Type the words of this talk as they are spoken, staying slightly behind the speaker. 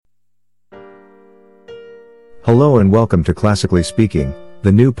Hello and welcome to Classically Speaking,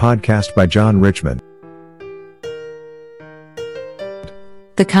 the new podcast by John Richmond.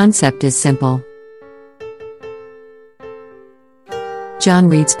 The concept is simple. John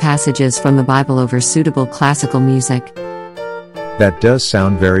reads passages from the Bible over suitable classical music. That does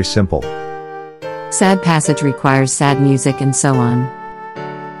sound very simple. Sad passage requires sad music and so on.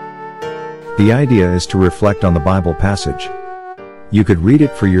 The idea is to reflect on the Bible passage. You could read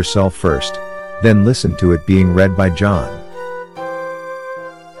it for yourself first, then listen to it being read by John.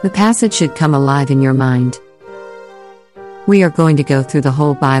 The passage should come alive in your mind. We are going to go through the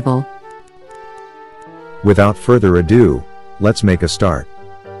whole Bible. Without further ado, let's make a start.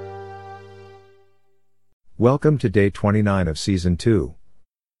 Welcome to day 29 of season 2.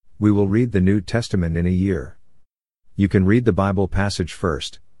 We will read the New Testament in a year. You can read the Bible passage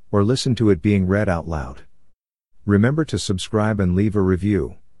first, or listen to it being read out loud. Remember to subscribe and leave a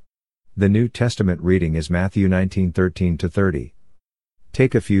review. The New Testament reading is Matthew 19:13-30.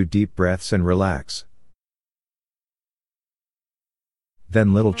 Take a few deep breaths and relax.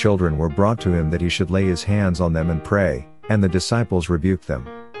 Then little children were brought to him that he should lay his hands on them and pray, and the disciples rebuked them.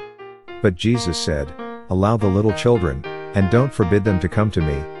 But Jesus said, "Allow the little children, and don't forbid them to come to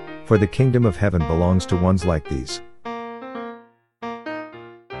me, for the kingdom of heaven belongs to ones like these."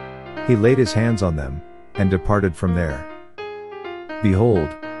 He laid his hands on them, and departed from there. Behold,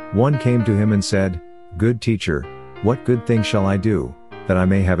 one came to him and said, "Good teacher, what good thing shall I do, that I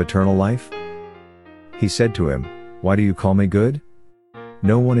may have eternal life?" He said to him, "Why do you call me good?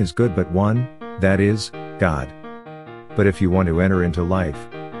 No one is good but one, that is, God. But if you want to enter into life,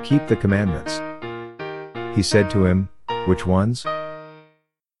 keep the commandments." He said to him, "Which ones?"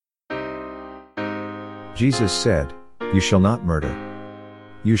 Jesus said, "You shall not murder.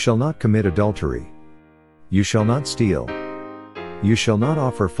 You shall not commit adultery. You shall not steal. You shall not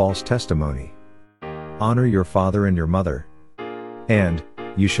offer false testimony. Honor your father and your mother. And,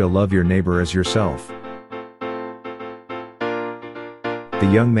 you shall love your neighbor as yourself."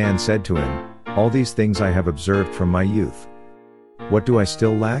 The young man said to him, "All these things I have observed from my youth. What do I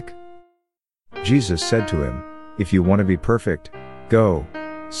still lack?" Jesus said to him, "If you want to be perfect, go,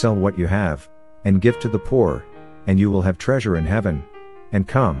 sell what you have, and give to the poor, and you will have treasure in heaven. And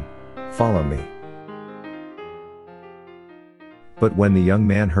come, follow me." But when the young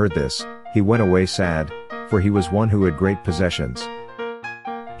man heard this, he went away sad, for he was one who had great possessions.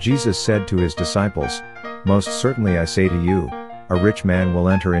 Jesus said to his disciples, "Most certainly I say to you, a rich man will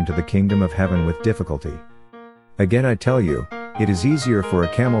enter into the kingdom of heaven with difficulty. Again I tell you, it is easier for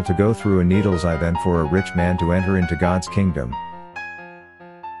a camel to go through a needle's eye than for a rich man to enter into God's kingdom."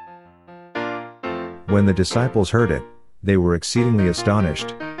 When the disciples heard it, they were exceedingly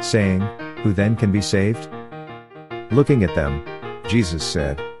astonished, saying, "Who then can be saved?" Looking at them, Jesus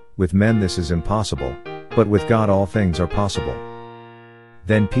said, "With men this is impossible, but with God all things are possible."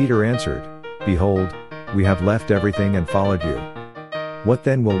 Then Peter answered, "Behold, we have left everything and followed you. What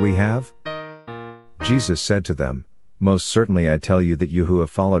then will we have?" Jesus said to them, "Most certainly I tell you that you who have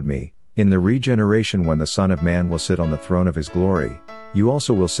followed me, in the regeneration when the Son of Man will sit on the throne of his glory, you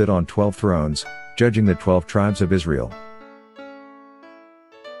also will sit on 12 thrones, judging the 12 tribes of Israel.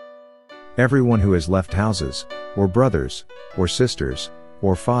 Everyone who has left houses, or brothers, or sisters,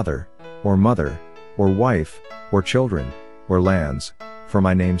 or father, or mother, or wife, or children, or lands, for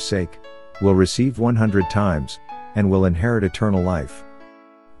my name's sake, will receive 100 times, and will inherit eternal life.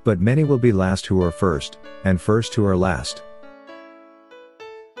 But many will be last who are first, and first who are last."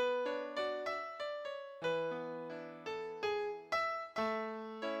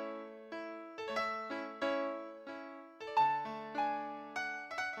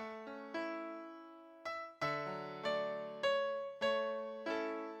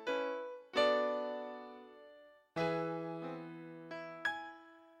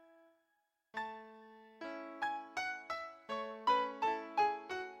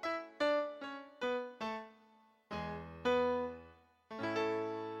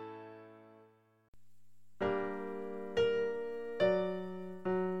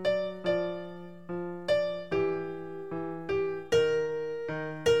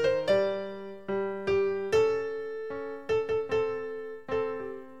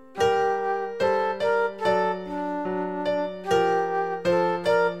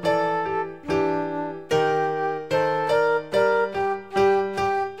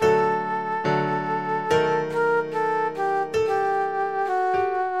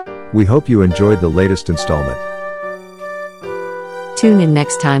 We hope you enjoyed the latest installment. Tune in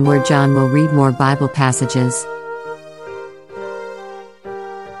next time where John will read more Bible passages.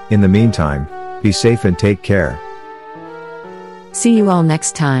 In the meantime, be safe and take care. See you all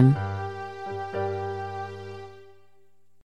next time.